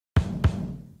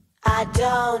I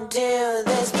don't do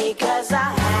this because I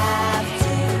have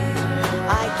to.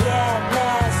 I get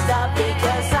messed up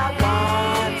because I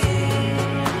want to.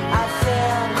 I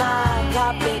fill my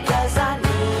cup because I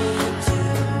need to.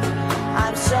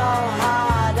 I'm so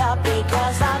hard up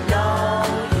because I know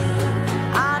you.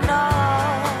 I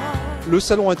know. Le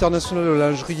Salon international de la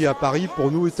lingerie à Paris,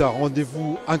 pour nous, est un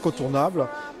rendez-vous incontournable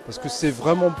parce que c'est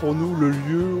vraiment pour nous le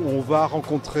lieu où on va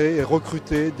rencontrer et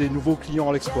recruter des nouveaux clients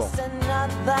à l'export.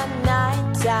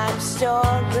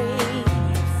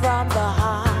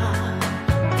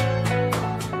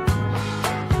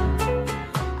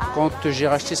 Quand j'ai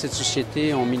racheté cette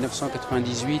société en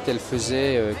 1998, elle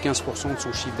faisait 15% de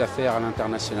son chiffre d'affaires à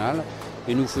l'international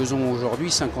et nous faisons aujourd'hui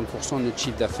 50% de notre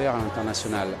chiffre d'affaires à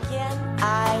l'international.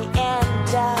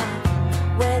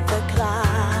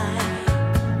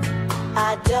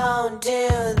 I don't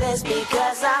do this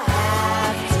because I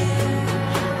have to.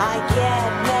 I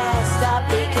get messed up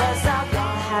because I want to.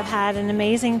 I have had an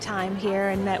amazing time here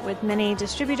and met with many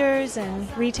distributors and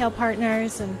retail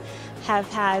partners and have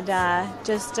had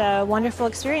just a wonderful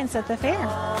experience at the fair.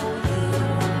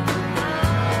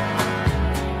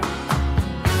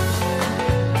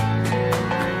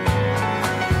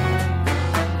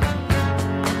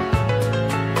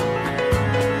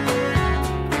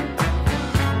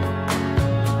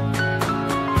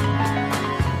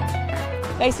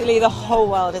 Basically, the whole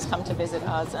world has come to visit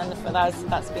us, and for us,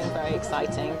 that's been very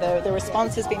exciting. The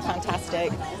response has been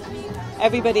fantastic.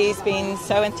 Everybody's been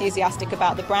so enthusiastic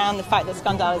about the brand, the fact that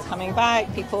Skandal is coming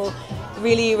back. People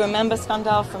really remember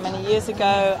Skandal from many years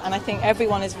ago, and I think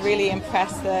everyone is really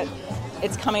impressed that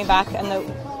it's coming back and that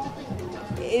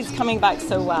it's coming back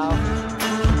so well.